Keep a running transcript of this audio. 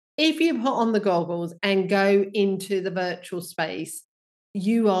if you put on the goggles and go into the virtual space,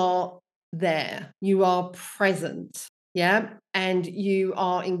 you are there, you are present, yeah, and you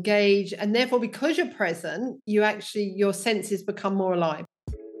are engaged. And therefore, because you're present, your senses become more alive.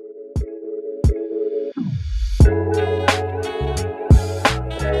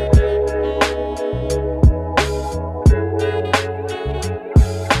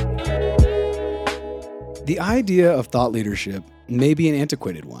 The idea of thought leadership may be an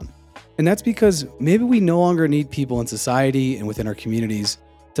antiquated one, and that's because maybe we no longer need people in society and within our communities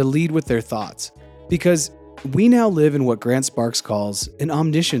to lead with their thoughts, because we now live in what Grant Sparks calls an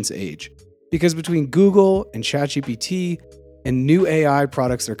omniscience age, because between Google and ChatGPT and new AI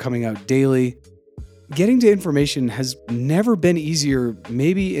products that are coming out daily, getting to information has never been easier,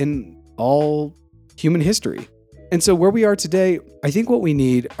 maybe in all human history. And so where we are today, I think what we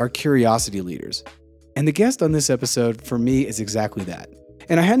need are curiosity leaders. And the guest on this episode for me is exactly that.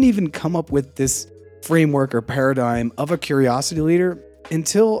 And I hadn't even come up with this framework or paradigm of a curiosity leader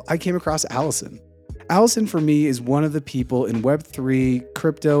until I came across Alison. Alison for me is one of the people in Web3,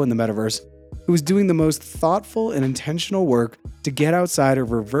 crypto, and the metaverse who is doing the most thoughtful and intentional work to get outside of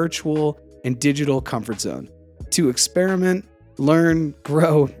her virtual and digital comfort zone, to experiment, learn,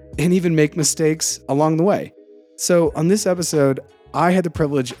 grow, and even make mistakes along the way. So on this episode, I had the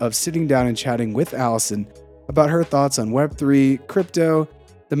privilege of sitting down and chatting with Alison about her thoughts on Web3, crypto,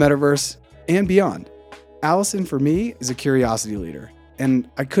 the metaverse, and beyond. Alison, for me, is a curiosity leader, and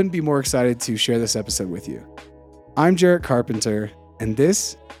I couldn't be more excited to share this episode with you. I'm Jarrett Carpenter, and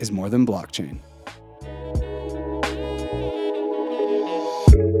this is More Than Blockchain.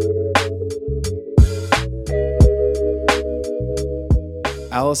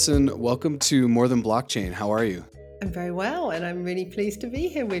 Alison, welcome to More Than Blockchain. How are you? I'm very well, and I'm really pleased to be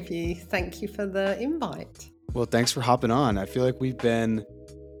here with you. Thank you for the invite. Well, thanks for hopping on. I feel like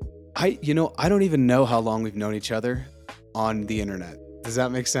I don't even know how long we've known each other on the internet. Does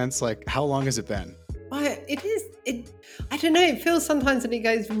that make sense? Like, how long has it been? Well, I don't know. It feels sometimes that it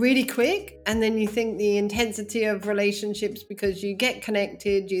goes really quick, and then you think the intensity of relationships, because you get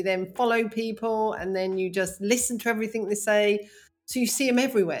connected, you then follow people, and then you just listen to everything they say. So you see them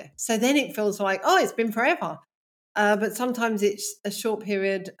everywhere. So then it feels like, oh, it's been forever. But sometimes it's a short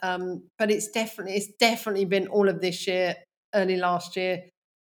period. But it's definitely been all of this year, early last year,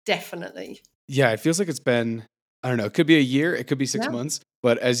 definitely. Yeah, it feels like it's been, I don't know, it could be a year, it could be 6 months.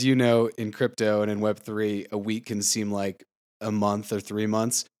 But as you know, in crypto and in Web3, a week can seem like a month or 3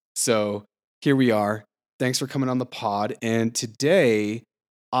 months. So here we are. Thanks for coming on the pod. And today,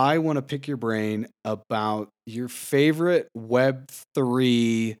 I want to pick your brain about your favorite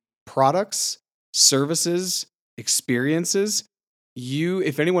Web3 products, services, experiences.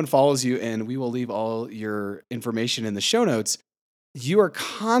 If anyone follows you, and we will leave all your information in the show notes, you are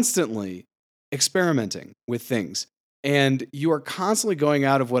constantly experimenting with things, and you are constantly going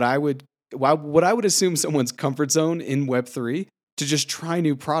out of what I would assume someone's comfort zone in Web3 to just try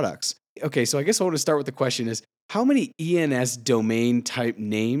new products. Okay, so I guess I want to start with the question is, how many ENS domain type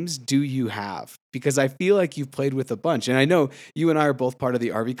names do you have? Because I feel like you've played with a bunch, and I know you and I are both part of the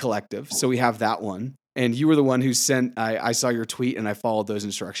RV Collective, so we have that one. And you were the one who I saw your tweet and I followed those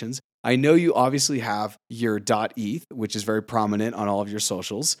instructions. I know you obviously have your .eth, which is very prominent on all of your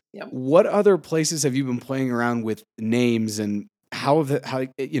socials. Yep. What other places have you been playing around with names, and how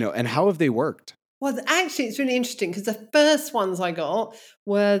have they worked? Well, actually, it's really interesting because the first ones I got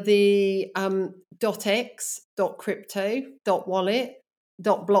were the .x, .crypto, .wallet,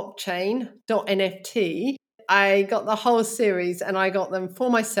 .blockchain, .nft. I got the whole series, and I got them for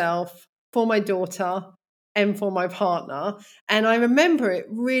myself, for my daughter, and for my partner. And I remember it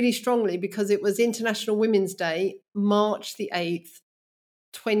really strongly because it was International Women's Day, March the 8th,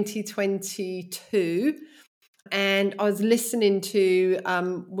 2022. And I was listening to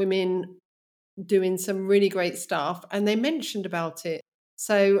women doing some really great stuff, and they mentioned about it.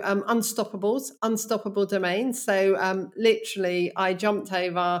 So unstoppable domains. So literally I jumped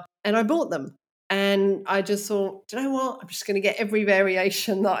over and I bought them. And I just thought, do you know what? I'm just going to get every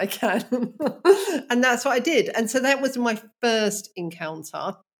variation that I can. And that's what I did. And so that was my first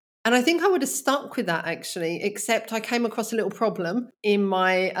encounter. And I think I would have stuck with that, actually, except I came across a little problem in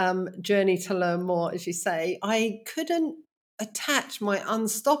my journey to learn more, as you say. I couldn't attach my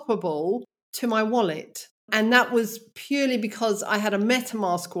Unstoppable to my wallet. And that was purely because I had a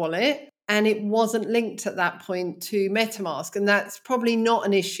MetaMask wallet and it wasn't linked at that point to MetaMask. And that's probably not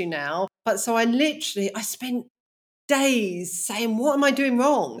an issue now. But so I spent days saying, what am I doing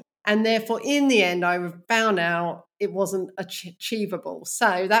wrong? And therefore, in the end, I found out it wasn't achievable.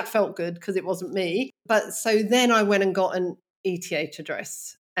 So that felt good because it wasn't me. But so then I went and got an ETH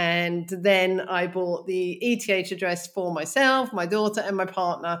address. And then I bought the ETH address for myself, my daughter, and my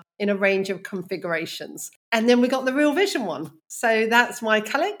partner in a range of configurations. And then we got the Real Vision one. So that's my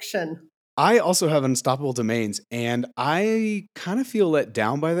collection. I also have unstoppable domains, and I kind of feel let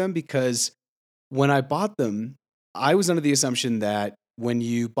down by them because when I bought them, I was under the assumption that when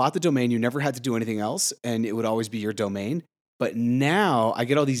you bought the domain, you never had to do anything else and it would always be your domain. But now I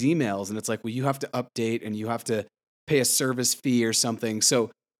get all these emails and it's like, well, you have to update and you have to pay a service fee or something.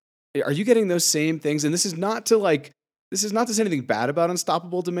 So are you getting those same things? And this is not to say anything bad about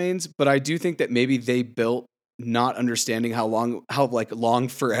unstoppable domains, but I do think that maybe they built not understanding how long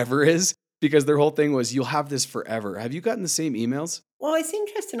forever is, because their whole thing was you'll have this forever. Have you gotten the same emails? Well, it's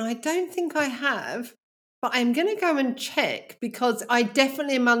interesting. I don't think I have, but I'm going to go and check because I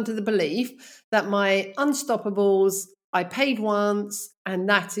definitely am under the belief that my Unstoppables, I paid once and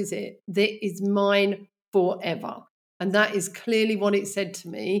that is it. That is mine forever. And that is clearly what it said to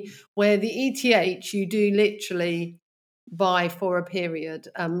me, where the ETH you do literally buy for a period,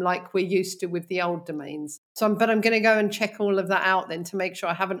 like we're used to with the old domains. But I'm going to go and check all of that out then to make sure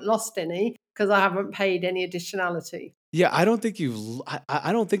I haven't lost any because I haven't paid any additionality. Yeah, I don't think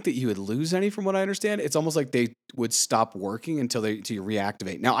I don't think that you would lose any from what I understand. It's almost like they would stop working until you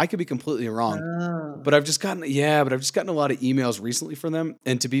reactivate. Now, I could be completely wrong, Ah, but I've just gotten a lot of emails recently from them.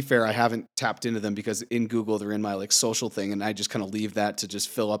 And to be fair, I haven't tapped into them because in Google they're in my like social thing, and I just kind of leave that to just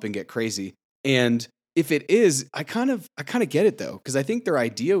fill up and get crazy. And if it is, I kind of get it though, because I think their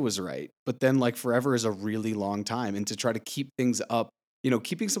idea was right, but then like forever is a really long time, and to try to keep things up,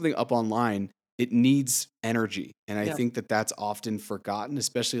 keeping something up online, it needs energy. And I yeah, think that that's often forgotten,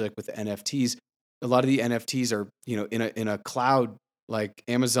 especially like with NFTs. A lot of the NFTs are, in a cloud like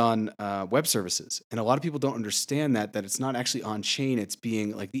Amazon Web Services. And a lot of people don't understand that it's not actually on chain. It's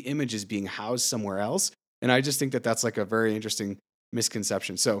being like the image is being housed somewhere else. And I just think that that's like a very interesting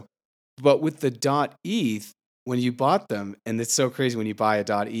misconception. So, but with the .eth, when you bought them, and it's so crazy when you buy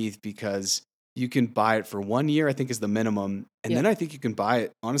a .eth because you can buy it for 1 year, I think is the minimum. And yeah, then I think you can buy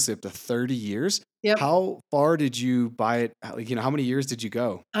it honestly up to 30 years. yep. How far did you buy it? How many years did you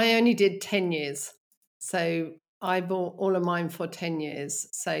go? I only did 10 years. So I bought all of mine for 10 years.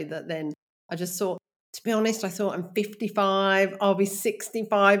 So that then I just thought, to be honest, I thought I'm 55, I'll be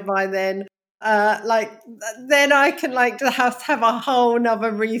 65 by then. Then I can like have a whole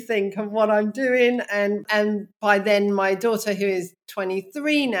nother rethink of what I'm doing. And by then my daughter, who is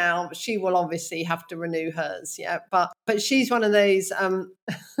 23 now, she will obviously have to renew hers. Yeah. But she's one of those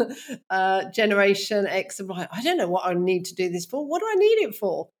Generation X of like, I don't know what I need to do this for. What do I need it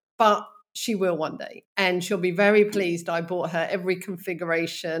for? But she will one day. And she'll be very pleased I bought her every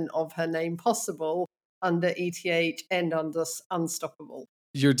configuration of her name possible under ETH and under Unstoppable.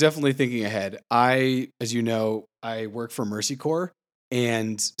 You're definitely thinking ahead. As you know, I work for Mercy Corps,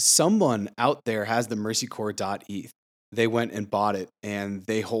 and someone out there has the mercycorps.eth. They went and bought it and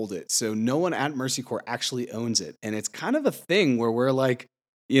they hold it. So no one at Mercy Corps actually owns it. And it's kind of a thing where we're like,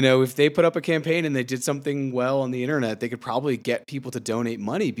 if they put up a campaign and they did something well on the internet, they could probably get people to donate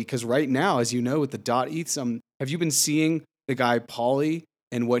money, because right now, as you know, with the .eth, have you been seeing the guy Pauly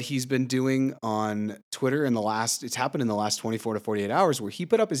and what he's been doing on Twitter it's happened in the last 24 to 48 hours, where he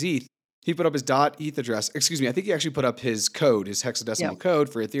put up his ETH, he put up his .eth address. Excuse me, I think he actually put up his code, his Yeah. hexadecimal code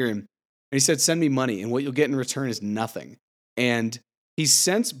for Ethereum. And he said, send me money. And what you'll get in return is nothing. And he's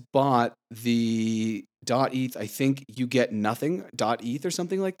since bought the .eth. I think you get nothing, .eth or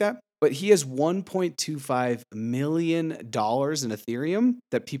something like that. But he has $1.25 million in Ethereum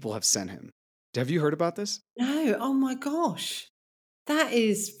that people have sent him. Have you heard about this? No. Oh my gosh. That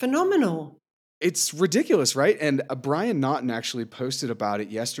is phenomenal. It's ridiculous, right? And Brian Naughton actually posted about it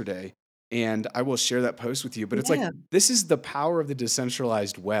yesterday, and I will share that post with you. But it's like, Yeah. this is the power of the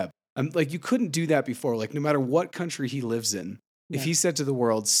decentralized web. Like, you couldn't do that before. Like, no matter what country he lives in, if Yeah. he said to the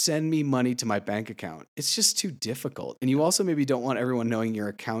world, send me money to my bank account, it's just too difficult. And you also maybe don't want everyone knowing your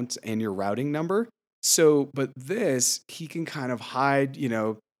account and your routing number. So, but this, he can kind of hide,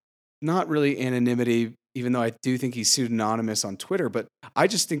 not really anonymity, even though I do think he's pseudonymous on Twitter. But I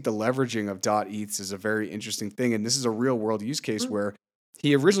just think the leveraging of .eths is a very interesting thing. And this is a real world use case Mm. where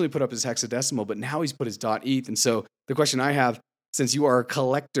he originally put up his hexadecimal, but now he's put his .eth. And so the question I have, since you are a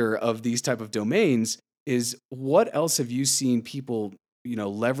collector of these type of domains, is what else have you seen people,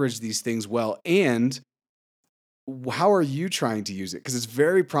 leverage these things well? And how are you trying to use it? Because it's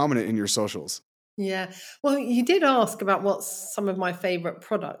very prominent in your socials. Yeah. Well, you did ask about what's some of my favorite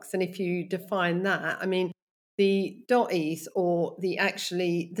products. And if you define that, I mean, the .eth or the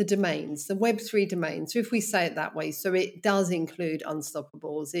domains, the Web3 domains, so if we say it that way, so it does include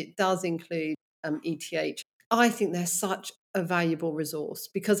Unstoppables, it does include ETH. I think they're such a valuable resource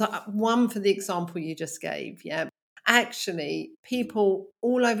because one, for the example you just gave, yeah, actually people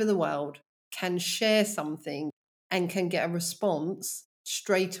all over the world can share something and can get a response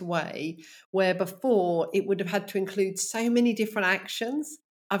straight away, where before it would have had to include so many different actions.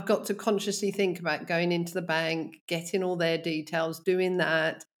 I've got to consciously think about going into the bank, getting all their details, doing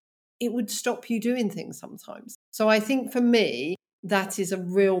that. It would stop you doing things sometimes. So I think for me, that is a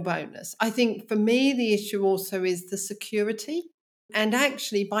real bonus. I think for me, the issue also is the security. And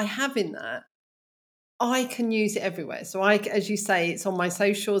actually, by having that, I can use it everywhere. So as you say, it's on my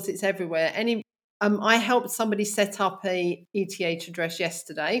socials, it's everywhere. I helped somebody set up a ETH address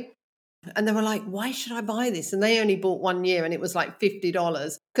yesterday, and they were like, "Why should I buy this?" And they only bought 1 year, and it was like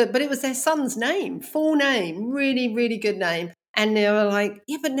 $50. But it was their son's name, full name, really, really good name. And they were like,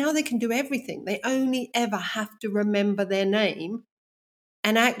 "Yeah, but now they can do everything. They only ever have to remember their name,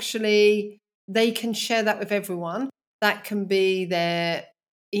 and actually they can share that with everyone. That can be their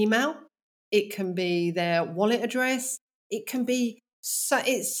email, it can be their wallet address, it can be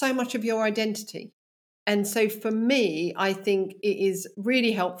it's so much of your identity." And so for me, I think it is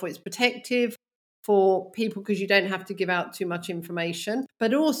really helpful. It's protective for people because you don't have to give out too much information,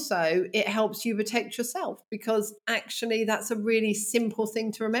 but also it helps you protect yourself because actually that's a really simple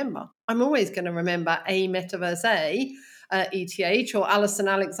thing to remember. I'm always going to remember a metaverse ETH or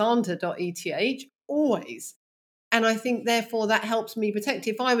AlisonAlexander.eth, always. And I think therefore that helps me protect.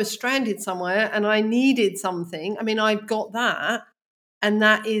 If I was stranded somewhere and I needed something, I mean, I've got that. And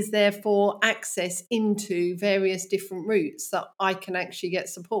that is therefore access into various different routes that I can actually get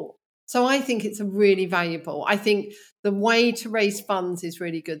support. So I think it's a really valuable. I think the way to raise funds is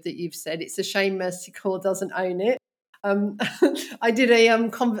really good that you've said. It's a shame Mercy Corps doesn't own it. I did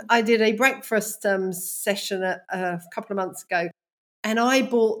a breakfast session a couple of months ago, and I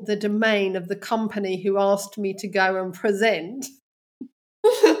bought the domain of the company who asked me to go and present.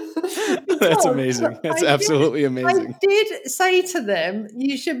 That's amazing. That's absolutely amazing. I did say to them,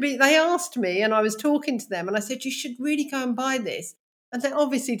 you should be, they asked me and I was talking to them and I said, you should really go and buy this. And they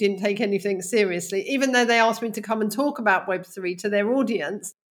obviously didn't take anything seriously, even though they asked me to come and talk about Web3 to their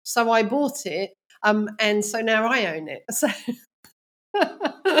audience. So I bought it. And so now I own it. So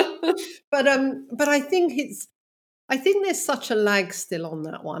but I think there's such a lag still on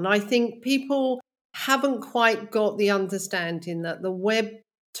that one. I think people haven't quite got the understanding that the Web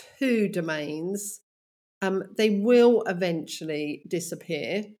 2 domains, they will eventually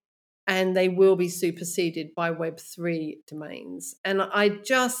disappear and they will be superseded by Web 3 domains. And I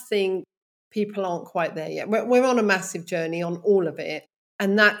just think people aren't quite there yet. We're on a massive journey on all of it.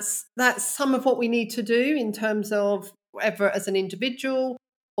 And that's some of what we need to do in terms of whether as an individual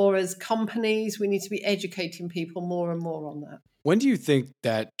or as companies, we need to be educating people more and more on that. When do you think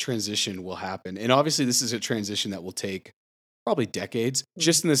that transition will happen? And obviously, this is a transition that will take probably decades,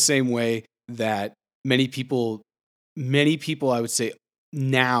 just in the same way that many people, I would say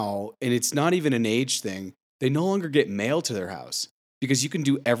now, and it's not even an age thing, they no longer get mail to their house because you can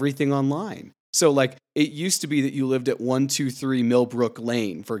do everything online. So like it used to be that you lived at 123 Millbrook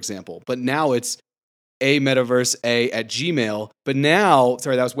Lane, for example, but now it's a metaverse a at Gmail, but now,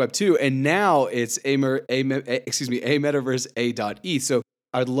 sorry, that was Web 2, and now it's a metaverse a.e. So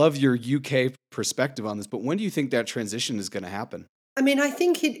I'd love your UK perspective on this, but when do you think that transition is going to happen? I mean, I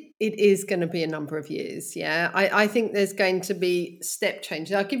think it is going to be a number of years. Yeah. I think there's going to be step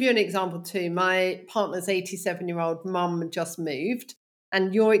changes. I'll give you an example too. My partner's 87-year-old mum just moved.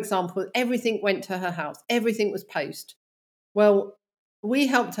 And your example, everything went to her house. Everything was post. Well, we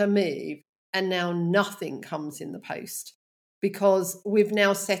helped her move and now nothing comes in the post because we've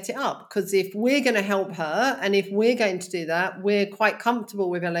now set it up. Because if we're going to help her and if we're going to do that, we're quite comfortable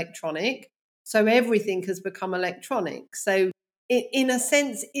with electronic. So everything has become electronic. So in a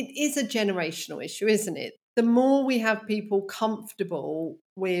sense, it is a generational issue, isn't it? The more we have people comfortable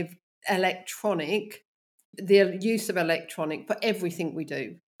with electronic, the use of electronic for everything we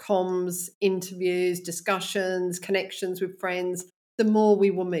do, comms, interviews, discussions, connections with friends, the more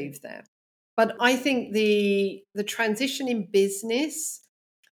we will move there. But I think the transition in business,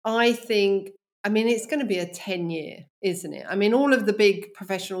 I mean, it's going to be a 10-year, isn't it? I mean, all of the big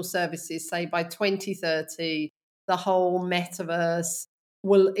professional services say by 2030, the whole metaverse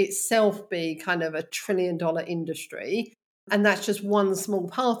will itself be kind of a $1 trillion industry. And that's just one small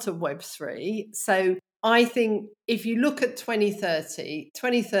part of Web3. So I think if you look at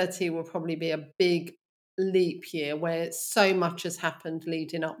 2030 will probably be a big leap year where so much has happened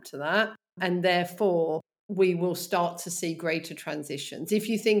leading up to that. And therefore, we will start to see greater transitions. If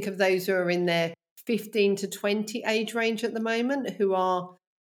you think of those who are in their 15 to 20 age range at the moment, who are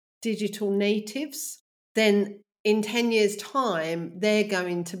digital natives, then in 10 years' time, they're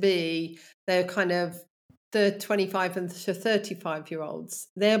going to be, they're kind of the 25 and to 35-year-olds.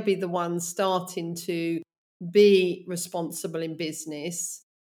 They'll be the ones starting to be responsible in business.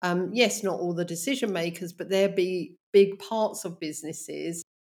 Yes, not all the decision makers, but there'll be big parts of businesses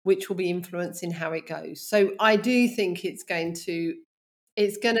which will be influencing how it goes. So I do think it's going to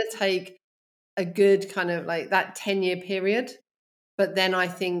take a good kind of like that 10-year period. But then I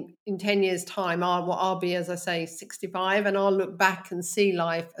think in 10 years' time, I'll be, as I say, 65, and I'll look back and see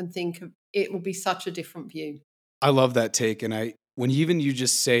life and think it will be such a different view. I love that take. And when even you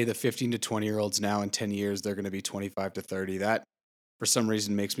just say the 15 to 20-year-olds now in 10 years, they're going to be 25 to 30, that for some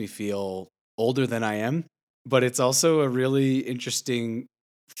reason makes me feel older than I am. But it's also a really interesting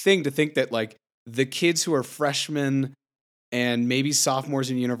thing to think that like the kids who are freshmen and maybe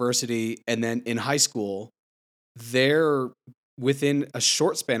sophomores in university and then in high school, they're within a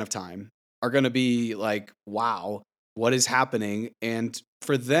short span of time are going to be like, wow, what is happening? And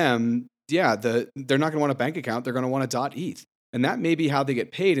for them, yeah, they're not going to want a bank account. They're going to want a .eth. And that may be how they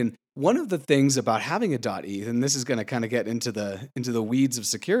get paid. And one of the things about having a .eth, and this is going to kind of get into the weeds of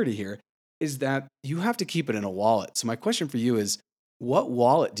security here, is that you have to keep it in a wallet. So my question for you is, what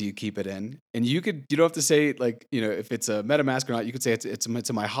wallet do you keep it in? And you don't have to say like, if it's a MetaMask or not, you could say it's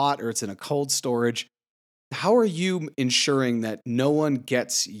in my hot or it's in a cold storage. How are you ensuring that no one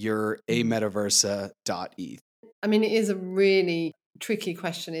gets your ametaversa.eth? I mean, it is a really tricky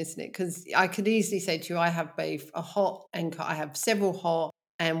question, isn't it? Because I could easily say to you, I have both a hot and I have several hot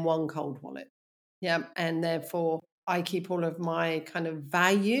and one cold wallet. Yeah. And therefore, I keep all of my kind of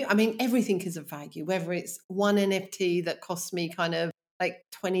value. I mean, everything is of value, whether it's one NFT that costs me kind of like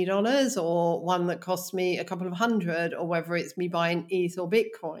 $20 or one that costs me a couple of hundred, or whether it's me buying ETH or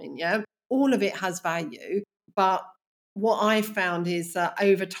Bitcoin. Yeah. All of it has value. But what I found is that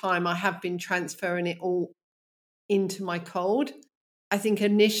over time, I have been transferring it all into my cold. I think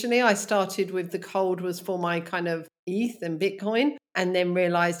initially I started with the cold was for my kind of ETH and Bitcoin, and then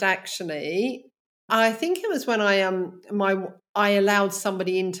realized actually, I think it was when I allowed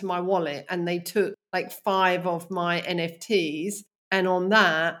somebody into my wallet and they took like 5 of my NFTs, and on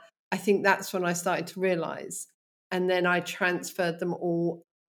that, I think that's when I started to realize, and then I transferred them all,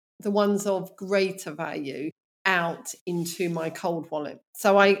 the ones of greater value, out into my cold wallet.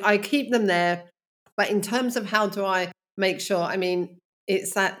 So I keep them there. But in terms of how do I make sure, I mean,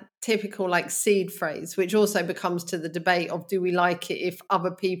 it's that typical like seed phrase, which also becomes to the debate of do we like it if other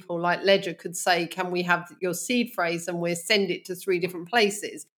people like Ledger could say, can we have your seed phrase and we'll send it to 3 different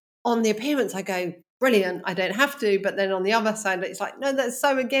places? On the appearance, I go, brilliant, I don't have to. But then on the other side, it's like, no, that's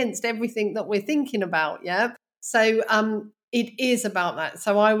so against everything that we're thinking about. Yeah. So it is about that.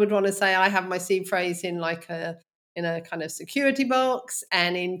 So I would want to say I have my seed phrase in a kind of security box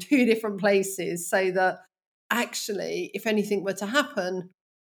and in 2 different places, so that actually, if anything were to happen,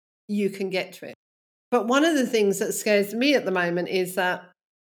 you can get to it. But one of the things that scares me at the moment is that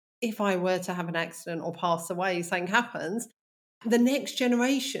if I were to have an accident or pass away, something happens, the next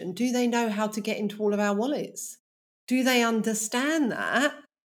generation, do they know how to get into all of our wallets? Do they understand that?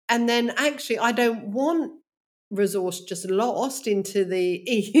 And then actually, I don't want resource just lost into the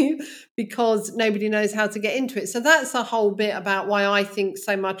EU because nobody knows how to get into it. So that's a whole bit about why I think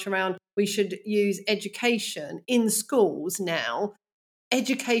so much around we should use education in schools now.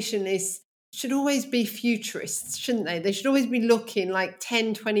 Education should always be futurists, shouldn't they? They should always be looking like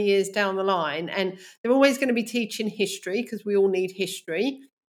 10, 20 years down the line. And they're always going to be teaching history because we all need history,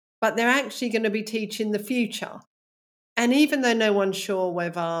 but they're actually going to be teaching the future. And even though no one's sure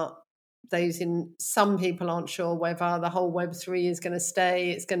whether some people aren't sure whether the whole Web3 is going to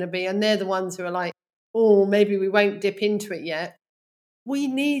stay, it's going to be, and they're the ones who are like, oh, maybe we won't dip into it yet. We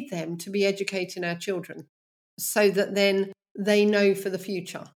need them to be educating our children so that then they know for the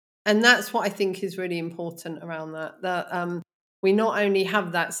future. And that's what I think is really important around that we not only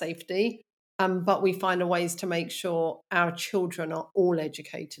have that safety, but we find ways to make sure our children are all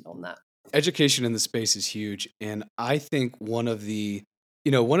educated on that. Education in the space is huge. And I think one of the,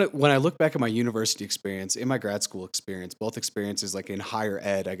 when I look back at my university experience and my grad school experience, both experiences like in higher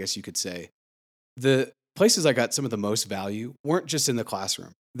ed, I guess you could say, the places I got some of the most value weren't just in the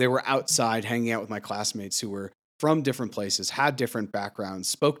classroom. They were outside hanging out with my classmates who were from different places, had different backgrounds,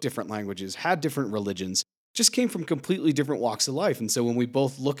 spoke different languages, had different religions, just came from completely different walks of life. And so when we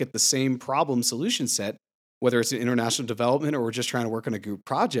both look at the same problem solution set, whether it's an international development or we're just trying to work on a group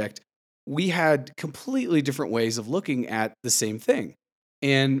project, we had completely different ways of looking at the same thing.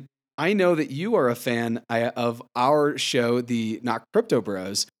 And I know that you are a fan of our show, the Not Crypto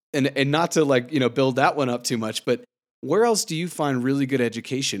Bros, and not to build that one up too much, but where else do you find really good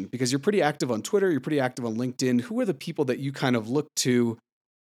education? Because you're pretty active on Twitter, you're pretty active on LinkedIn. Who are the people that you kind of look to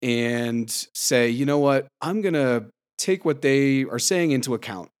and say, you know what, I'm going to take what they are saying into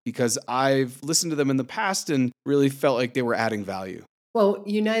account because I've listened to them in the past and really felt like they were adding value? Well,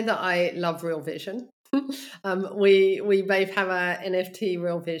 you know that I love Real Vision. We both have a NFT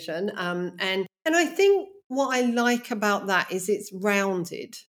Real Vision, and I think what I like about that is it's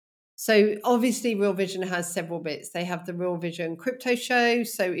rounded. So obviously, Real Vision has several bits. They have the Real Vision crypto show.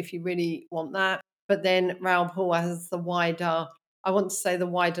 So if you really want that, but then Raoul Paul has the wider, I want to say the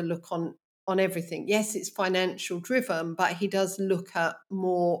wider look on everything. Yes, it's financial driven, but he does look at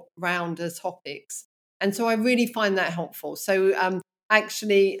more rounder topics, and so I really find that helpful. So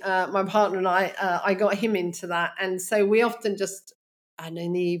actually, my partner and I got him into that, and so we often just, and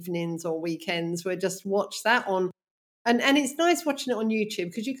in the evenings or weekends, we just watch that on, and it's nice watching it on YouTube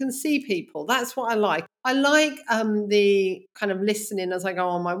because you can see people. That's what I like. I like the kind of listening as I go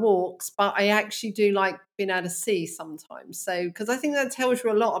on my walks, but I actually do like being able to see sometimes. So because I think that tells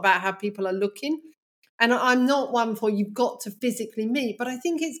you a lot about how people are looking. And I'm not one for you've got to physically meet, but I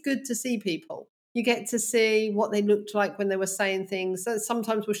think it's good to see people. You get to see what they looked like when they were saying things. So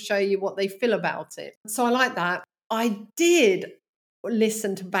sometimes will show you what they feel about it. So I like that. I did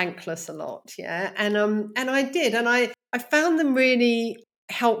listen to Bankless a lot, yeah, and I did, and I found them really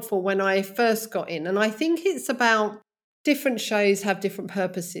helpful when I first got in, and I think it's about different shows have different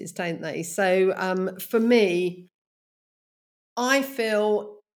purposes, don't they? So for me, I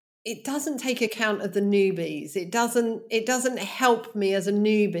feel it doesn't take account of the newbies. It doesn't help me as a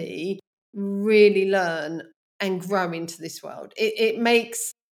newbie really learn and grow into this world. It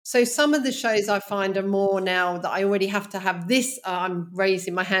makes, so some of the shows I find are more now that I already have to have this, I'm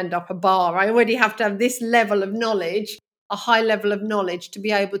raising my hand up a bar. I already have to have this level of knowledge, a high level of knowledge to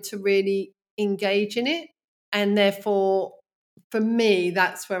be able to really engage in it. And therefore, for me,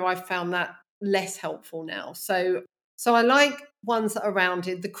 that's where I found that less helpful now. So I like ones that are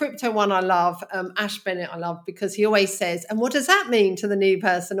rounded. The crypto one I love, Ash Bennett I love because he always says, and what does that mean to the new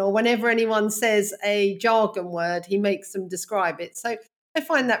person? Or whenever anyone says a jargon word, he makes them describe it. So I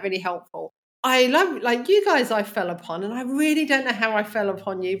find that really helpful. I love, like you guys, I fell upon, and I really don't know how I fell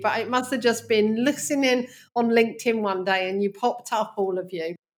upon you, but it must have just been listening on LinkedIn one day and you popped up, all of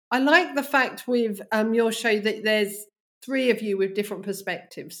you. I like the fact with your show that there's three of you with different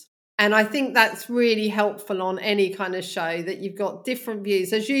perspectives. And I think that's really helpful on any kind of show that you've got different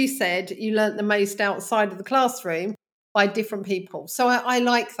views. As you said, you learnt the most outside of the classroom by different people. So I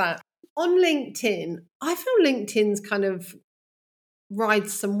like that. On LinkedIn, I feel LinkedIn's kind of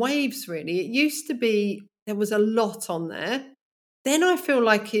rides some waves, really. It used to be there was a lot on there. Then I feel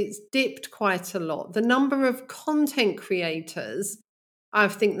like it's dipped quite a lot. The number of content creators, I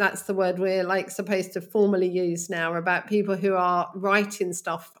think that's the word we're like supposed to formally use now about people who are writing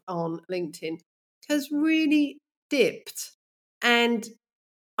stuff on LinkedIn, has really dipped. And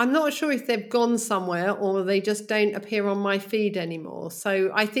I'm not sure if they've gone somewhere or they just don't appear on my feed anymore.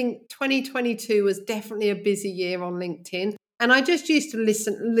 So I think 2022 was definitely a busy year on LinkedIn. And I just used to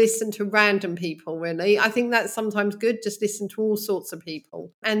listen to random people, really. I think that's sometimes good, just listen to all sorts of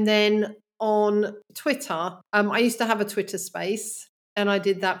people. And then on Twitter, I used to have a Twitter space and I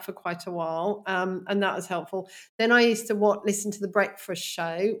did that for quite a while. And that was helpful. Then I used to listen to the breakfast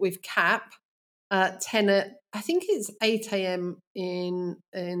show with Cap. 10 at, I think it's 8 a.m. in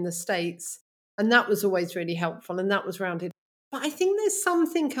the States. And that was always really helpful. And that was rounded. But I think there's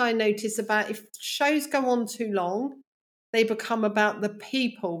something I notice about if shows go on too long, they become about the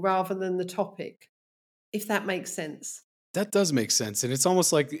people rather than the topic, if that makes sense. That does make sense. And it's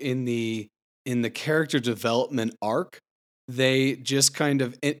almost like in the character development arc, they just kind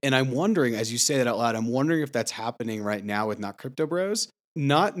of and I'm wondering, as you say that out loud, I'm wondering if that's happening right now with Not Crypto Bros.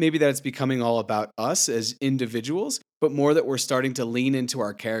 Not maybe that it's becoming all about us as individuals, but more that we're starting to lean into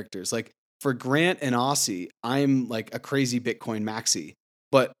our characters. Like for Grant and Aussie, I'm like a crazy Bitcoin maxi.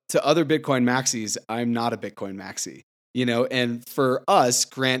 But to other Bitcoin maxis, I'm not a Bitcoin maxi. And for us,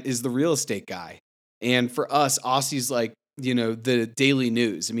 Grant is the real estate guy. And for us, Aussie's like, the daily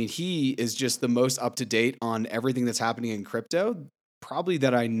news. I mean, he is just the most up to date on everything that's happening in crypto, probably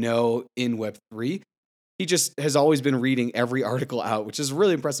that I know in Web3. He just has always been reading every article out, which is a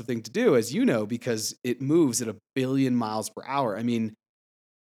really impressive thing to do, as you know, because it moves at 1 billion miles per hour. I mean,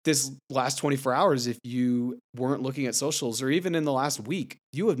 this last 24 hours, if you weren't looking at socials or even in the last week,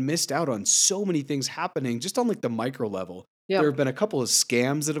 you have missed out on so many things happening just on like the micro level. There have Yep. been a couple of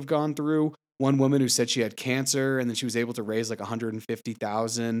scams that have gone through. One woman who said she had cancer and then she was able to raise like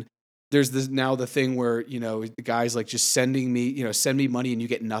 150,000. There's this now the thing where, the guy's like just send me money and you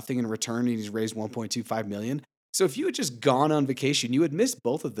get nothing in return and he's raised 1.25 million. So if you had just gone on vacation, you would miss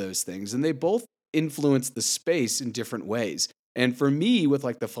both of those things, and they both influence the space in different ways. And for me, with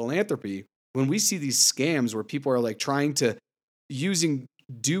like the philanthropy, when we see these scams where people are like trying to using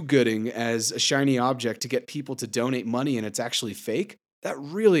do-gooding as a shiny object to get people to donate money and it's actually fake, that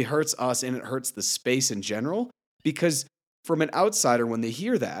really hurts us and it hurts the space in general. Because from an outsider, when they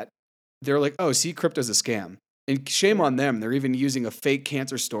hear that, they're like, oh, see, crypto's a scam. And shame Yeah. on them. They're even using a fake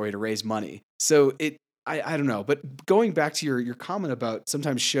cancer story to raise money. So I don't know. But going back to your comment about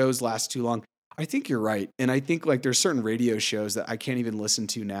sometimes shows last too long, I think you're right. And I think like there's certain radio shows that I can't even listen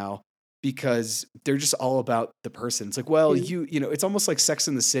to now because they're just all about the person. It's like, well, Yeah. you know, it's almost like Sex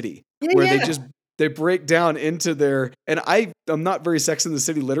in the City Yeah. where Yeah. they break down into their, and I'm not very Sex in the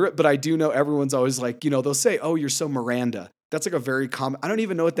City literate, but I do know everyone's always like, you know, they'll say, oh, you're so Miranda. That's like a very common, I don't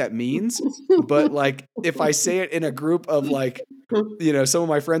even know what that means, but like if I say it in a group of like, you know, some of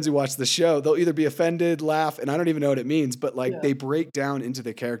my friends who watch the show, they'll either be offended, laugh, and I don't even know what it means, but like Yeah. they break down into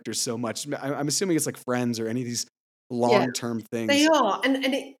the characters so much. I'm assuming it's like Friends or any of these Yeah. long-term They things. are.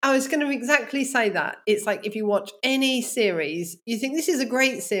 I was going to exactly say that. It's like if you watch any series, you think this is a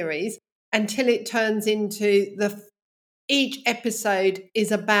great series until it turns into each episode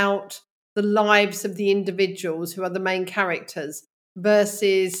is about the lives of the individuals who are the main characters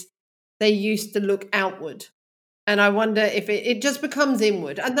versus they used to look outward. And I wonder if it just becomes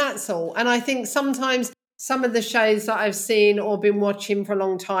inward, and that's all. And I think sometimes some of the shows that I've seen or been watching for a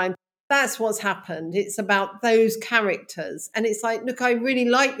long time, that's what's happened. It's about those characters. And it's like, look, I really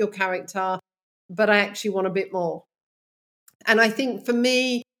like your character, but I actually want a bit more. And I think for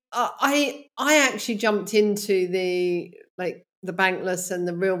me, I actually jumped into the bankless and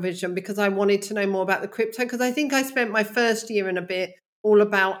the real vision because I wanted to know more about the crypto, because I think I spent my first year and a bit all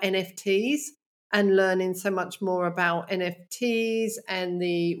about NFTs and learning so much more about NFTs and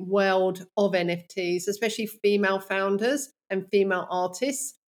the world of NFTs, especially female founders and female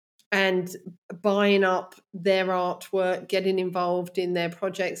artists, and buying up their artwork, getting involved in their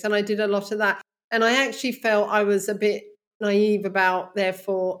projects. And I did a lot of that. And I actually felt I was a bit naive about,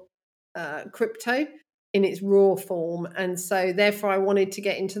 therefore, crypto in its raw form. And so, therefore, I wanted to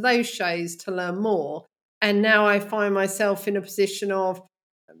get into those shows to learn more. And now I find myself in a position of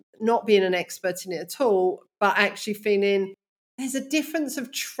not being an expert in it at all, but actually feeling there's a difference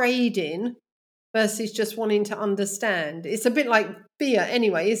of trading versus just wanting to understand. It's a bit like fiat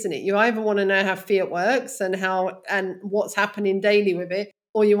anyway, isn't it? You either want to know how fiat works and what's happening daily with it,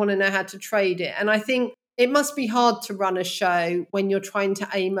 or you want to know how to trade it. And I think it must be hard to run a show when you're trying to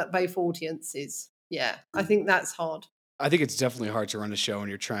aim at both audiences. Yeah, I think that's hard. I think it's definitely hard to run a show when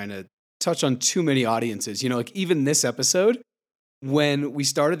you're trying to touch on too many audiences. You know, like even this episode, when we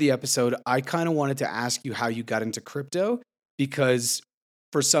started the episode, I kind of wanted to ask you how you got into crypto because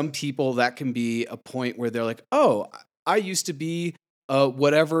for some people that can be a point where they're like, "Oh, I used to be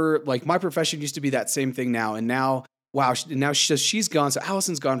whatever, like my profession used to be that same thing now and now wow, now she's gone, so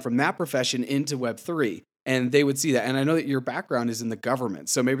Allison's gone from that profession into Web3." And they would see that. And I know that your background is in the government.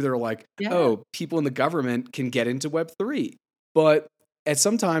 So maybe they're like, Yeah. "Oh, people in the government can get into Web3." But at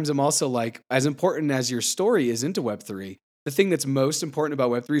sometimes I'm also like, as important as your story is into Web3, the thing that's most important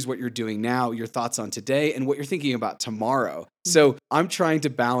about Web3 is what you're doing now, your thoughts on today, and what you're thinking about tomorrow. So I'm trying to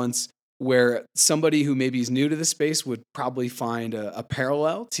balance where somebody who maybe is new to the space would probably find a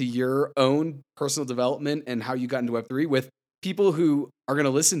parallel to your own personal development and how you got into Web3 with people who are going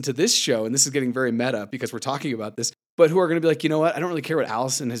to listen to this show. And this is getting very meta because we're talking about this, but who are going to be like, you know what? I don't really care what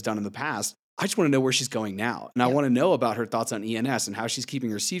Alison has done in the past. I just want to know where she's going now. And I Yeah. want to know about her thoughts on ENS and how she's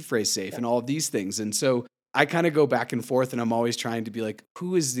keeping her seed phrase safe and all of these things. And so I kind of go back and forth and I'm always trying to be like,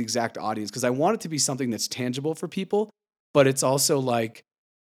 who is the exact audience? Because I want it to be something that's tangible for people, but it's also like,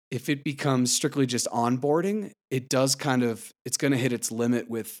 if it becomes strictly just onboarding, it does it's going to hit its limit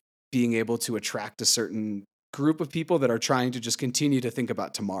with being able to attract a certain group of people that are trying to just continue to think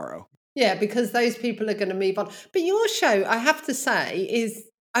about tomorrow. Yeah, because those people are going to move on. But your show, I have to say,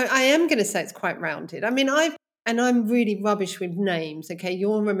 I am going to say it's quite rounded. I mean, I'm really rubbish with names. Okay,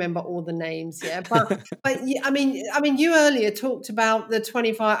 you'll remember all the names, yeah. But you earlier talked about the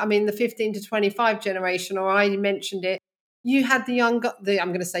 25. I mean, the 15 to 25 generation, or I mentioned it. You had I'm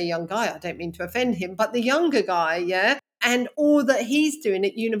going to say young guy. I don't mean to offend him, but the younger guy, yeah, and all that he's doing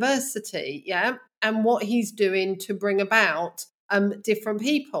at university, yeah, and what he's doing to bring about different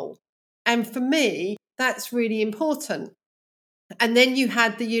people. And for me, that's really important. And then you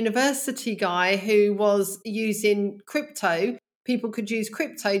had the university guy who was using crypto. People could use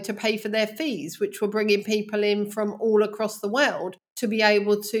crypto to pay for their fees, which were bringing people in from all across the world to be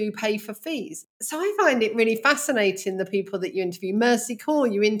able to pay for fees. So I find it really fascinating, the people that you interview. Mercy Core,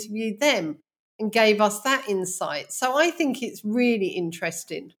 you interviewed them. and gave us that insight. So I think it's really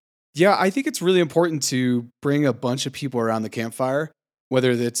interesting. Yeah, I think it's really important to bring a bunch of people around the campfire,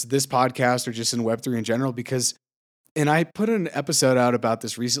 whether it's this podcast or just in Web3 in general, because, and I put an episode out about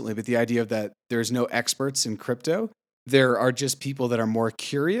this recently, but the idea of that there's no experts in crypto. There are just people that are more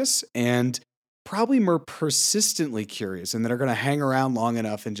curious and probably more persistently curious and that are going to hang around long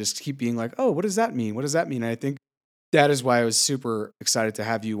enough and just keep being like, oh, what does that mean? What does that mean? And I think that is why I was super excited to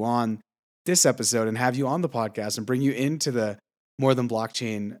have you on this episode and have you on the podcast and bring you into the More Than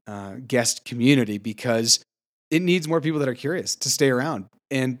Blockchain guest community, because it needs more people that are curious to stay around.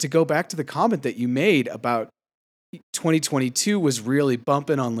 And to go back to the comment that you made about 2022 was really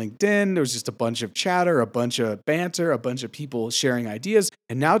bumping on LinkedIn. There was just a bunch of chatter, a bunch of banter, a bunch of people sharing ideas.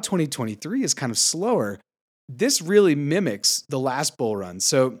 And now 2023 is kind of slower. This really mimics the last bull run.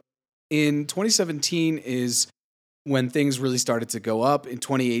 So in 2017 is when things really started to go up. In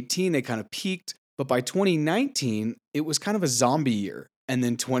 2018, they kind of peaked. But by 2019, it was kind of a zombie year. And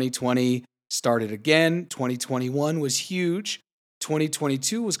then 2020 started again. 2021 was huge.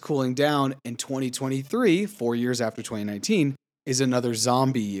 2022 was cooling down. And 2023, 4 years after 2019, is another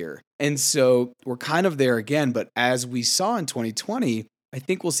zombie year. And so we're kind of there again. But as we saw in 2020, I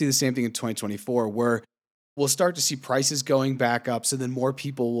think we'll see the same thing in 2024, where we'll start to see prices going back up. So then more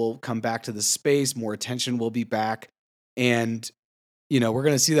people will come back to the space, more attention will be back. And, we're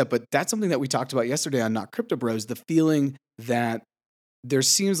going to see that. But that's something that we talked about yesterday on Not Crypto Bros, the feeling that there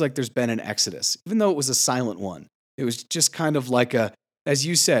seems like there's been an exodus, even though it was a silent one. It was just kind of like as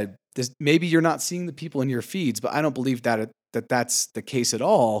you said, maybe you're not seeing the people in your feeds, but I don't believe that's the case at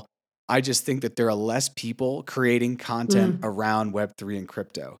all. I just think that there are less people creating content around Web3 and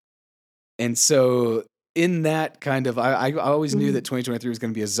crypto. And so in that kind of, I always knew that 2023 was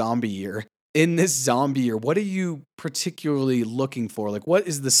going to be a zombie year. In this zombie year, what are you particularly looking for? Like, what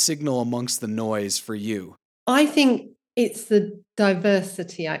is the signal amongst the noise for you? I think it's the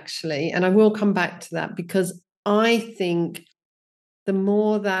diversity, actually. And I will come back to that, because I think the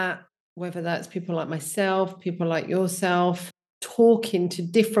more that, whether that's people like myself, people like yourself, talking to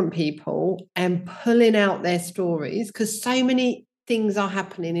different people and pulling out their stories, because so many things are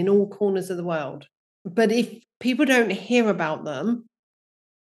happening in all corners of the world. But if people don't hear about them,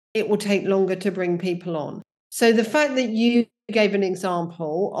 it will take longer to bring people on. So the fact that you gave an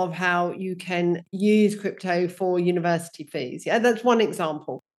example of how you can use crypto for university fees, that's one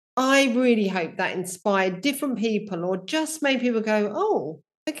example. I really hope that inspired different people, or just made people go, oh,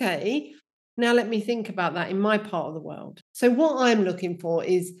 okay, now let me think about that in my part of the world. So what I'm looking for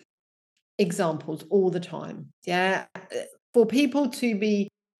is examples all the time. For people to be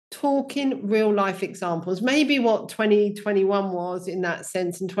talking real life examples. Maybe what 2021 was in that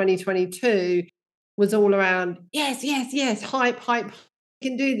sense, and 2022 was all around, yes, hype, we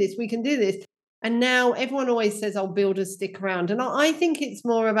can do this. And now everyone always says, oh, builders stick around. And I think it's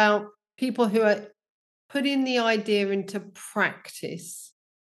more about people who are putting the idea into practice.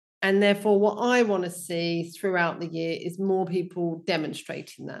 And therefore, what I want to see throughout the year is more people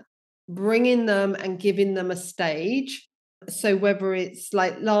demonstrating that, bringing them and giving them a stage. So whether it's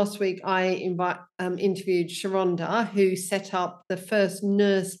like last week, I interviewed Sharonda, who set up the first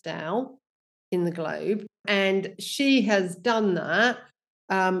nurse DAO in the globe. And she has done that.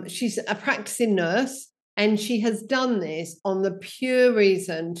 She's a practicing nurse, and she has done this on the pure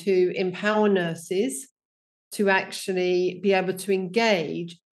reason to empower nurses to actually be able to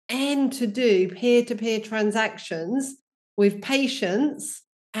engage and to do peer-to-peer transactions with patients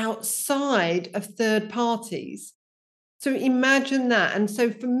outside of third parties. So imagine that. And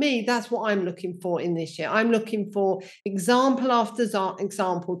so for me, that's what I'm looking for in this year. I'm looking for example after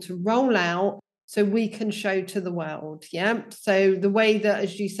example to roll out so we can show to the world. Yeah. So the way that,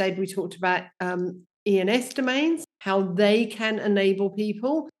 as you said, we talked about ENS domains, how they can enable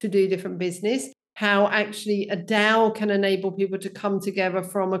people to do different business, how actually a DAO can enable people to come together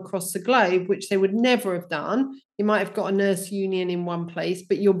from across the globe, which they would never have done. You might have got a nurse union in one place,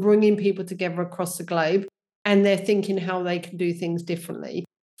 but you're bringing people together across the globe, and they're thinking how they can do things differently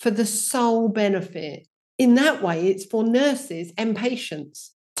for the sole benefit. In that way, it's for nurses and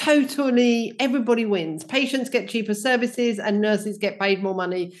patients. Totally, everybody wins. Patients get cheaper services and nurses get paid more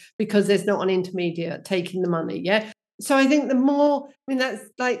money because there's not an intermediate taking the money. Yeah. So I think that's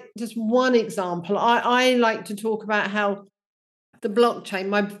like just one example. I like to talk about how the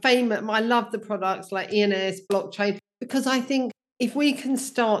blockchain, I love the products like ENS, blockchain, because I think if we can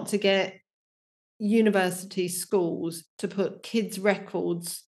start to get university schools to put kids'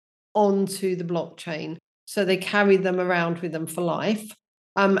 records onto the blockchain so they carry them around with them for life,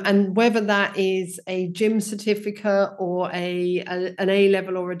 And whether that is a gym certificate or an A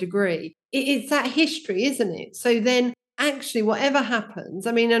level or a degree, it's that history, isn't it? So then actually whatever happens,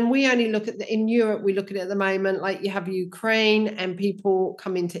 I mean, and we only look at in Europe, we look at it at the moment, like you have Ukraine and people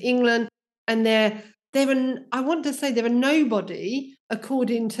come into England and I want to say they're a nobody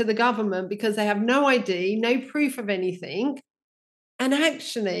according to the government because they have no ID, no proof of anything. And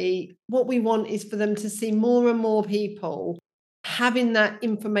actually, what we want is for them to see more and more people having that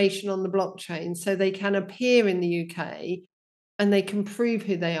information on the blockchain so they can appear in the UK and they can prove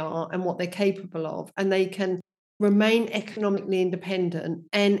who they are and what they're capable of, and they can remain economically independent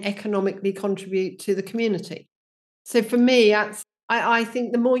and economically contribute to the community. So for me, I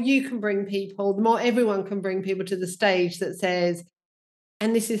think the more you can bring people, the more everyone can bring people to the stage that says,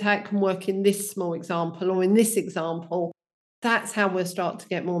 and this is how it can work in this small example or in this example, that's how we'll start to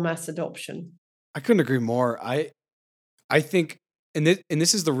get more mass adoption. I couldn't agree more. I think, and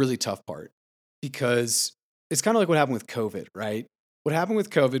this is the really tough part because it's kind of like what happened with COVID, right? What happened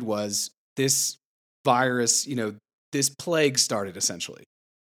with COVID was this virus, this plague started essentially.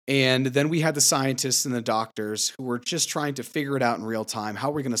 And then we had the scientists and the doctors who were just trying to figure it out in real time. How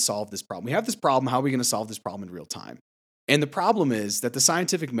are we going to solve this problem? We have this problem. How are we going to solve this problem in real time? And the problem is that the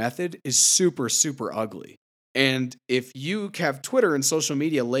scientific method is super, super ugly. And if you have Twitter and social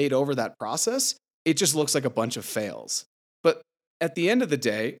media laid over that process, it just looks like a bunch of fails. But at the end of the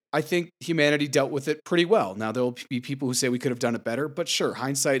day, I think humanity dealt with it pretty well. Now, there will be people who say we could have done it better, but sure,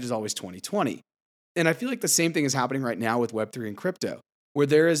 hindsight is always 2020. And I feel like the same thing is happening right now with Web3 and crypto, where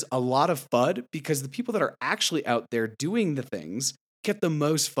there is a lot of FUD because the people that are actually out there doing the things get the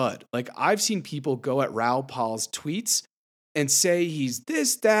most FUD. Like I've seen people go at Raoul Pal's tweets and say he's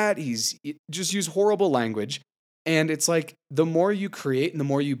this, that, he's just use horrible language. And it's like the more you create and the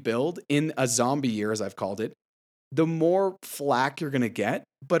more you build in a zombie year, as I've called it, the more flack you're going to get.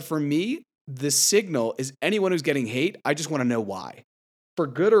 But for me, the signal is anyone who's getting hate, I just want to know why. For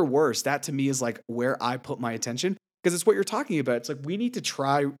good or worse, that to me is like where I put my attention because it's what you're talking about. It's like we need to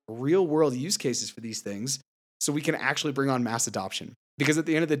try real world use cases for these things so we can actually bring on mass adoption. Because at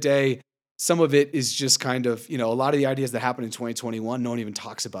the end of the day, some of it is just kind of, a lot of the ideas that happened in 2021, no one even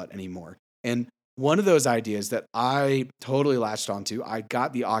talks about anymore. And one of those ideas that I totally latched onto, I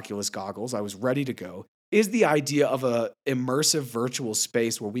got the Oculus goggles, I was ready to go, is the idea of a immersive virtual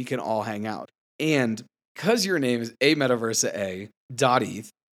space where we can all hang out. And because your name is ametaversa.eth,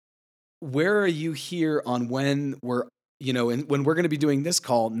 where are you here on when we're, when we're going to be doing this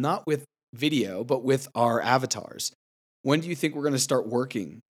call, not with video, but with our avatars? When do you think we're going to start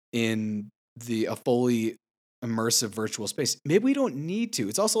working in a fully immersive virtual space? Maybe we don't need to.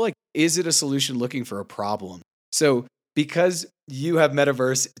 It's also like, is it a solution looking for a problem? So because you have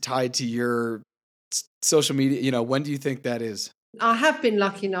metaverse tied to your social media, when do you think that is? I have been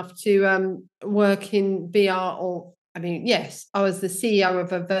lucky enough to work in VR yes, I was the CEO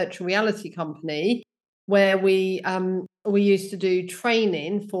of a virtual reality company where we used to do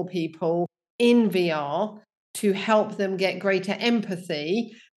training for people in VR to help them get greater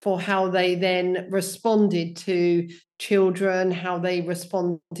empathy for how they then responded to children, how they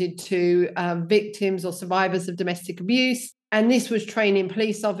responded to victims or survivors of domestic abuse. And this was training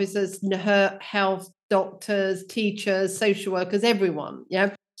police officers, health, doctors, teachers, social workers, everyone,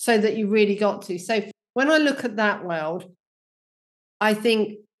 so that you really got to. So when I look at that world, I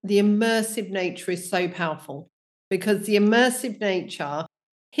think the immersive nature is so powerful because the immersive nature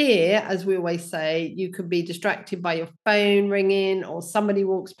here, as we always say, you could be distracted by your phone ringing or somebody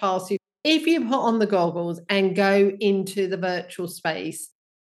walks past you. If you put on the goggles and go into the virtual space,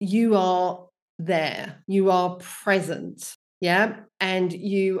 you are there, you are present. Yeah. And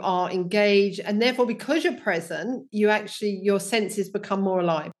you are engaged. And therefore, because you're present, your senses become more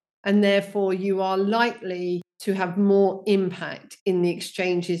alive. And therefore, you are likely to have more impact in the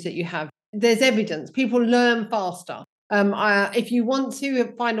exchanges that you have. There's evidence. People learn faster. If you want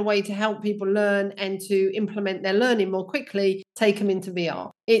to find a way to help people learn and to implement their learning more quickly, take them into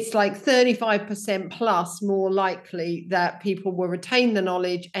VR. It's like 35% plus more likely that people will retain the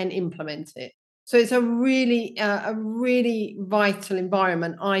knowledge and implement it. So it's a really vital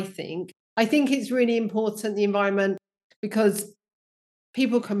environment, I think. I think it's really important, the environment, because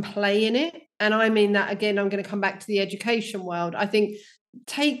people can play in it. And I mean that, again, I'm going to come back to the education world. I think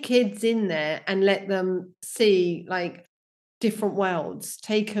take kids in there and let them see like different worlds.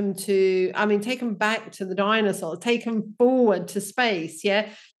 Take them back to the dinosaurs, take them forward to space. Yeah.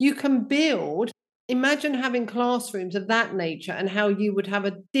 You can imagine having classrooms of that nature and how you would have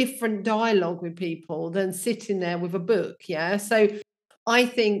a different dialogue with people than sitting there with a book. Yeah. So I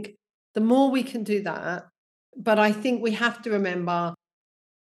think the more we can do that, but I think we have to remember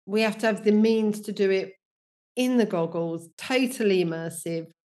We have to have the means to do it in the goggles, totally immersive,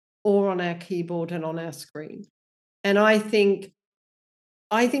 or on our keyboard and on our screen. And I think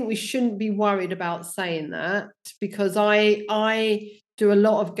we shouldn't be worried about saying that, because I do a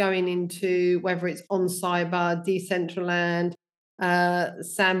lot of going into, whether it's on Cyber, Decentraland,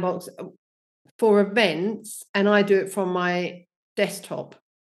 Sandbox, for events, and I do it from my desktop,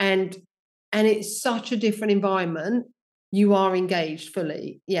 and it's such a different environment. You are engaged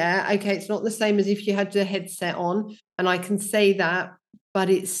fully. Yeah, okay, it's not the same as if you had the headset on, and I can say that, but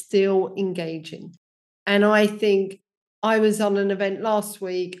it's still engaging. And I think I was on an event last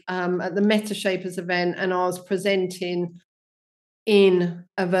week at the Meta Shapers event, and I was presenting in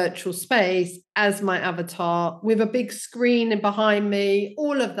a virtual space as my avatar with a big screen behind me,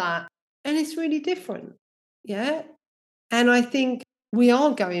 all of that. And it's really different. Yeah. And I think we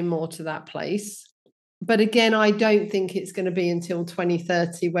are going more to that place. But again, I don't think it's going to be until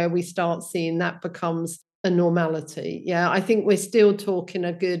 2030 where we start seeing that becomes a normality. Yeah. I think we're still talking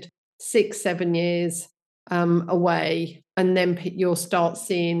a good 6-7 years away. And then you'll start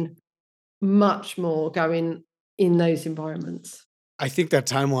seeing much more going in those environments. I think that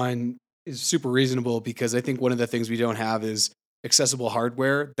timeline is super reasonable because I think one of the things we don't have is accessible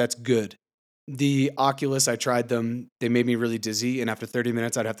hardware that's good. The Oculus, I tried them. They made me really dizzy. And after 30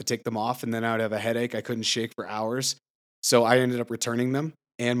 minutes, I'd have to take them off and then I would have a headache. I couldn't shake for hours. So I ended up returning them.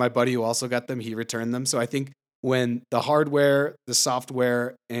 And my buddy who also got them, he returned them. So I think when the hardware, the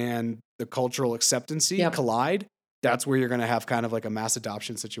software, and the cultural acceptancy collide, that's where you're going to have kind of like a mass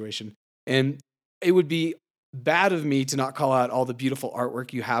adoption situation. And it would be bad of me to not call out all the beautiful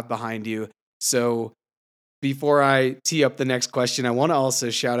artwork you have behind you. So before I tee up the next question, I want to also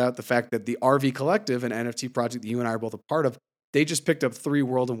shout out the fact that the RV Collective, an NFT project that you and I are both a part of, they just picked up 3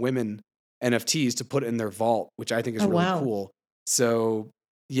 World of Women NFTs to put in their vault, which I think is really cool. So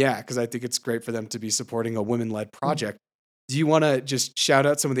yeah, because I think it's great for them to be supporting a women-led project. Do you want to just shout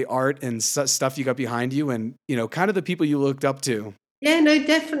out some of the art and stuff you got behind you and, you know, kind of the people you looked up to? Yeah, no,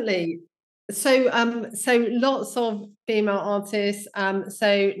 definitely. So lots of female artists.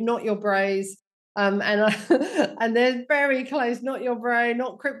 So Not Your Bros, and and they're very close. Not Your Bro,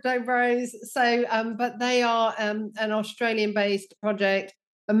 not Crypto Bros. So but they are an Australian-based project.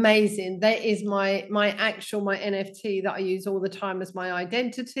 Amazing. That is my NFT that I use all the time as my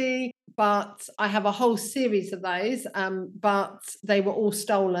identity. But I have a whole series of those, but they were all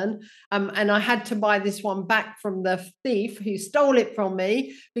stolen. And I had to buy this one back from the thief who stole it from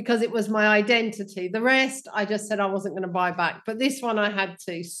me because it was my identity. The rest, I just said I wasn't going to buy back. But this one I had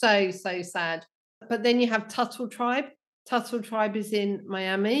to. So sad. But then you have Tuttle Tribe. Tuttle Tribe is in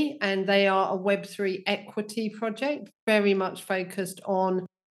Miami, and they are a Web3 equity project, very much focused on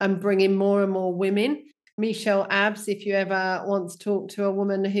bringing more and more women. Michelle Abs, if you ever want to talk to a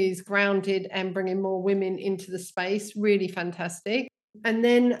woman who's grounded and bringing more women into the space, really fantastic. And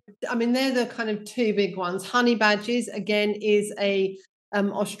then, I mean, they're the kind of 2 big ones. Honey Badges, again, is a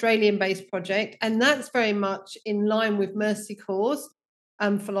Australian-based project, and that's very much in line with Mercy Corps'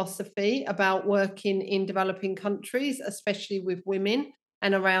 philosophy about working in developing countries, especially with women,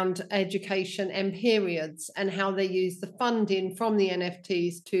 and around education and periods, and how they use the funding from the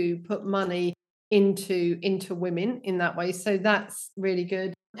NFTs to put money into women in that way. So that's really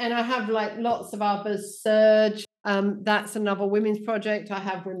good. And I have like lots of others. Surge, that's another women's project. I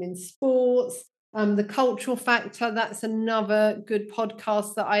have Women's Sports, the Cultural Factor, that's another good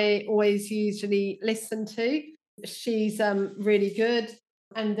podcast that I always usually listen to. She's really good.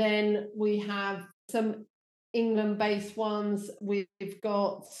 And then we have some England-based ones. We've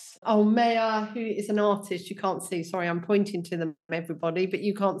got Maya, who is an artist. You can't see, sorry, I'm pointing to them, everybody, but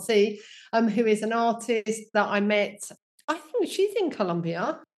you can't see, who is an artist that I met. I think she's in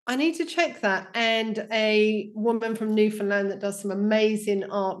Colombia. I need to check that. And a woman from Newfoundland that does some amazing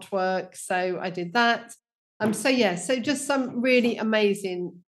artwork. So I did that. So just some really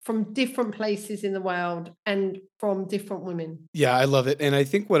amazing from different places in the world and from different women. Yeah, I love it. And I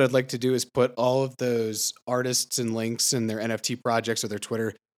think what I'd like to do is put all of those artists and links and their NFT projects or their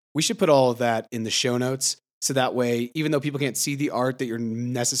Twitter. We should put all of that in the show notes. So that way, even though people can't see the art that you're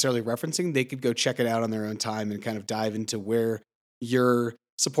necessarily referencing, they could go check it out on their own time and kind of dive into where you're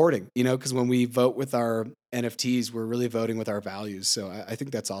supporting, you know, because when we vote with our NFTs, we're really voting with our values. So I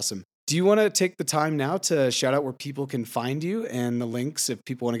think that's awesome. Do you want to take the time now to shout out where people can find you and the links if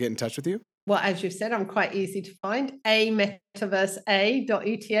people want to get in touch with you? Well, as you've said, I'm quite easy to find.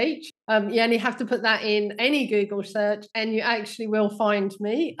 ametaversea.eth. You only have to put that in any Google search and you actually will find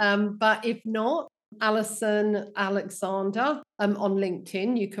me. But if not, Alison Alexander on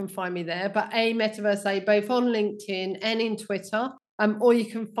LinkedIn, you can find me there. But Metaverse A, both on LinkedIn and in Twitter. Or you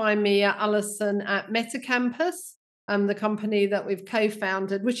can find me at Alison at MetaCampus, the company that we've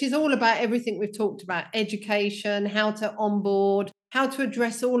co-founded, which is all about everything we've talked about: education, how to onboard, how to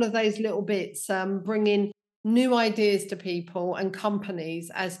address all of those little bits, bringing new ideas to people and companies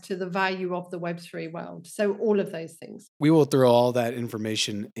as to the value of the Web3 world. So all of those things. We will throw all that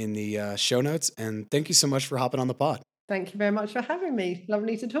information in the show notes. And thank you so much for hopping on the pod. Thank you very much for having me.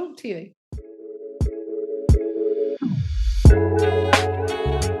 Lovely to talk to you.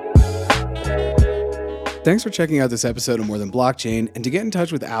 Thanks for checking out this episode of More Than Blockchain. And to get in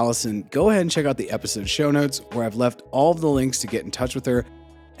touch with Alison, go ahead and check out the episode show notes, where I've left all of the links to get in touch with her,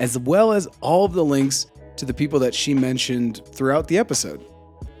 as well as all of the links to the people that she mentioned throughout the episode.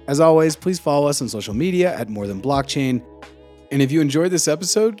 As always, please follow us on social media at More Than Blockchain. And if you enjoyed this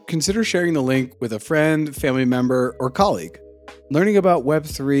episode, consider sharing the link with a friend, family member, or colleague. Learning about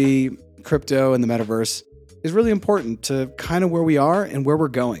Web3, crypto, and the metaverse is really important to kind of where we are and where we're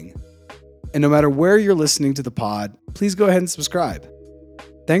going. And no matter where you're listening to the pod, please go ahead and subscribe.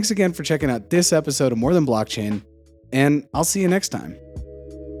 Thanks again for checking out this episode of More Than Blockchain, and I'll see you next time.